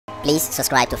Please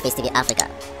subscribe to Facetv Africa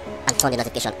and turn the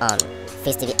notification on.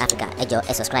 Facetv Africa, ẹ jọ̀ọ́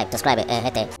ẹ subscribe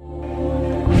hete.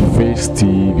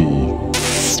 Facetv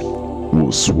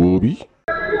was Swoby.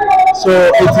 So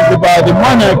it is about the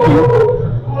monarchy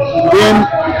being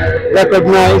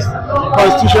recognized,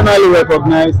 constitutionally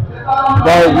recognized,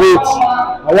 but with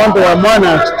I want our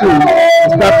monarchs too to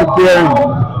start preparing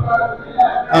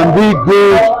and be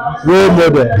good role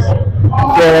models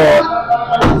for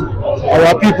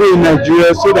our people in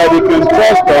Nigeria so that they can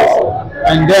trust us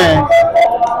and then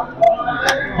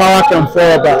power can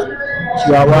fall back to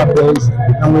our place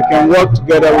and we can work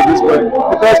together with this one,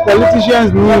 because politicians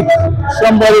need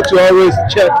somebody to always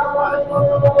check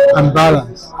and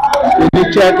balance. They need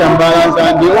check and balance,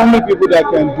 and the only people that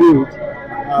can do it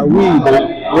are we, the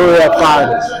royal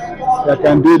fathers, that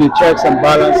can do the checks and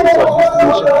balances of this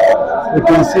nation. We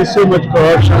can see so much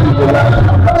corruption in the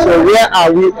land. So where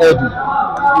are we heading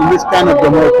in this kind of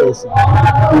democracy?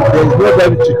 If there is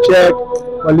nobody to check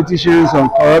politicians on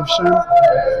corruption,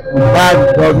 on bad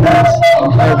governance,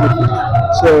 on everything.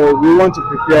 So we want to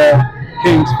prepare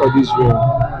kings for this role.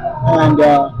 And I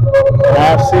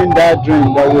have seen that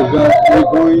dream that we're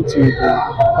going to be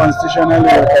constitutionally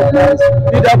recognized.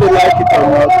 Either they like it or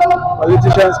not,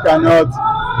 politicians cannot,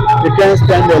 they can't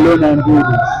stand alone and do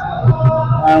this.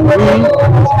 And we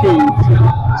as kings,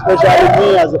 especially me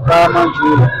as a paramount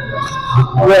ruler,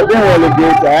 we have been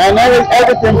relegated and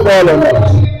everything falls on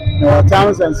us. In our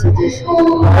towns and cities,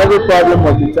 every problem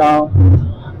of the town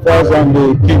falls on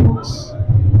the kings.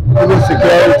 Even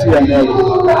security and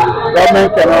everything.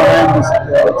 Government cannot handle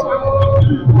security.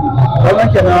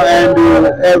 Government cannot handle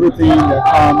everything that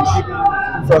comes.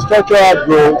 Infrastructural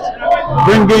growth,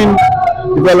 bringing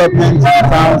development to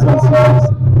towns and cities,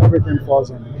 everything falls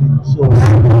on the king. So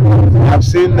I've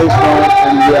seen this one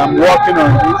and I'm working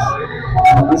on this.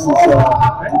 And this is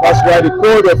that's why the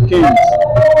Code of Kings.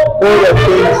 Code of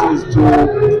Kings is to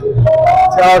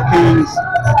tell kings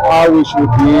how we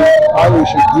should be, how we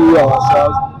should do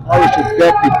ourselves, how we should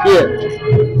get prepared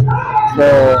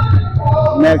for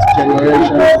next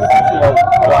generation of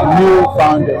our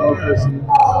newfound democracy,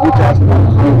 which has been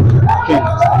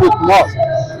kings. It must.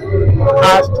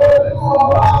 Asked.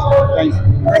 Thank you.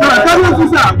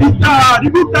 Sir, the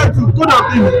book title, Code of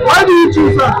Kings. Why do you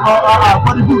choose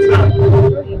for the book, sir?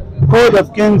 Code of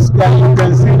Kings, you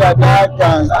can see that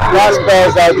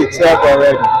spells out itself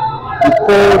already. The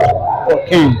Code for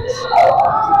Kings.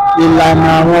 These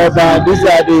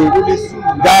are the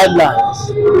guidelines.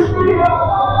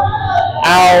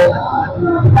 How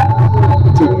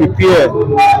to prepare.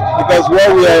 Because what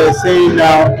we are saying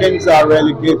now, kings are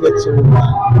relegated to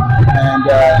and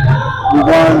we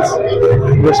want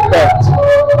respect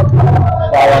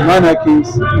for our monarchies,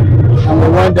 and we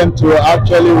want them to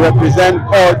actually represent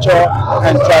culture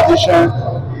and tradition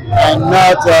and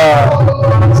not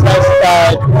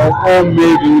self-styled or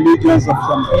homemade religions of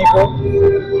some people.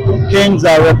 Kings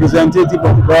are representative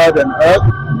of God and earth.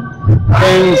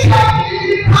 Kings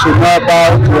should not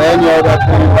bow to any other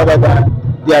thing other than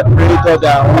their creator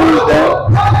that owns them.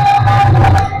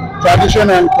 Tradition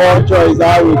and culture is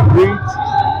how we greet,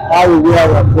 how we wear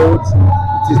our clothes.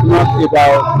 It is not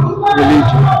about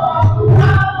religion.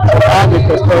 I'm a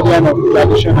custodian of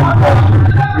tradition and culture.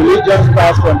 Religion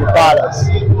starts from the palace.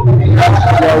 That's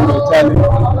what we're telling the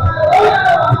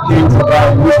kings about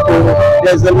this code.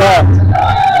 There's a lot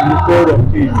in the Code of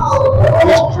Kings.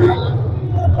 History,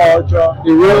 culture,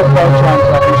 the real culture and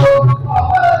tradition.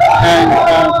 And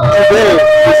today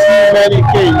we see many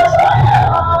kings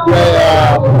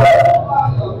where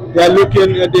they're looking,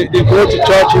 they go to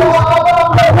churches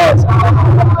and mosques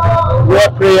where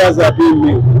prayers are being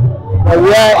made. But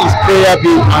where is prayer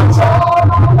being answered?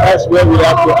 That's where we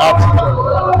have to ask each other.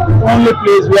 The only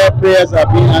place where prayers are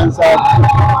being answered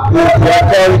is the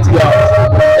authority house.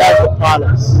 That's the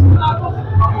palace.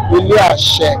 Ilé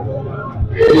àṣẹ,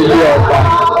 ilé ọba,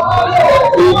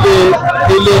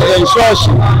 ilé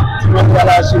ṣọ́ọ̀ṣì tí wọ́n ti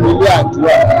wá sí ilé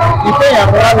àdúrà. Ìfẹ́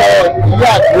ìyàwó wá lọ ilé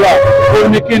àdúrà ó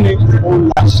ní kíni òun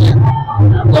láṣẹ.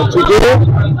 Today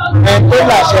ẹni tó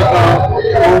láṣẹ kan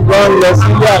òun gan lọ sí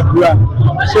ilé àdúrà.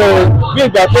 So bí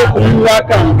ìgbà tó kún ń wá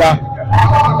kànga,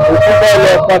 òkú bẹ́ẹ̀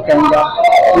lọ pa kànga,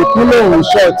 òkú lòun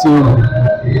ṣọ́ọ̀tì òun.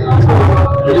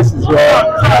 This is why.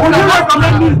 Would you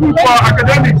recommend this book for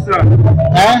academics, sir?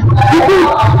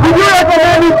 Would you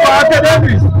recommend it for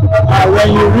academics? When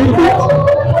you read it,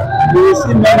 you will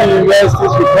see many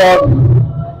universities record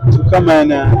to come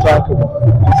and talk about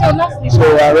it. So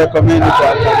I recommend it to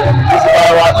academics. It's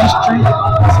about our history,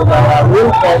 it's about our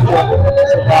real culture,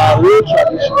 it's about our real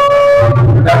tradition.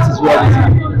 That is what it is.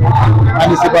 And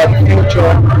it's about the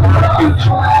future,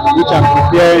 which I'm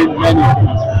preparing many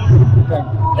things. Thank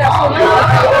you.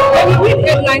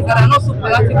 headlines that are not so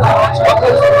political.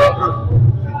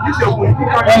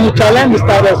 When you challenge the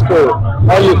status quo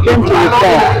or you came to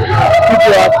reform,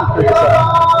 people have to criticize.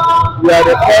 You are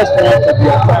the first one to be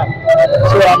attacked.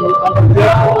 So I'm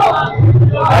grateful.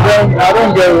 I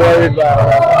don't get worried by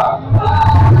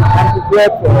I'm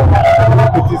prepared for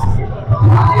criticism.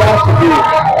 It has to be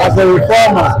as a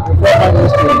reformer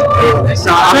needs to.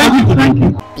 Thank you.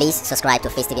 Please subscribe to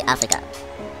Face TV Africa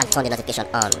and turn the notification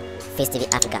on. Face TV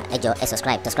Africa,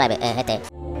 subscribe,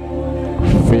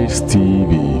 Face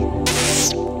TV.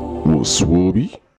 Muswobi.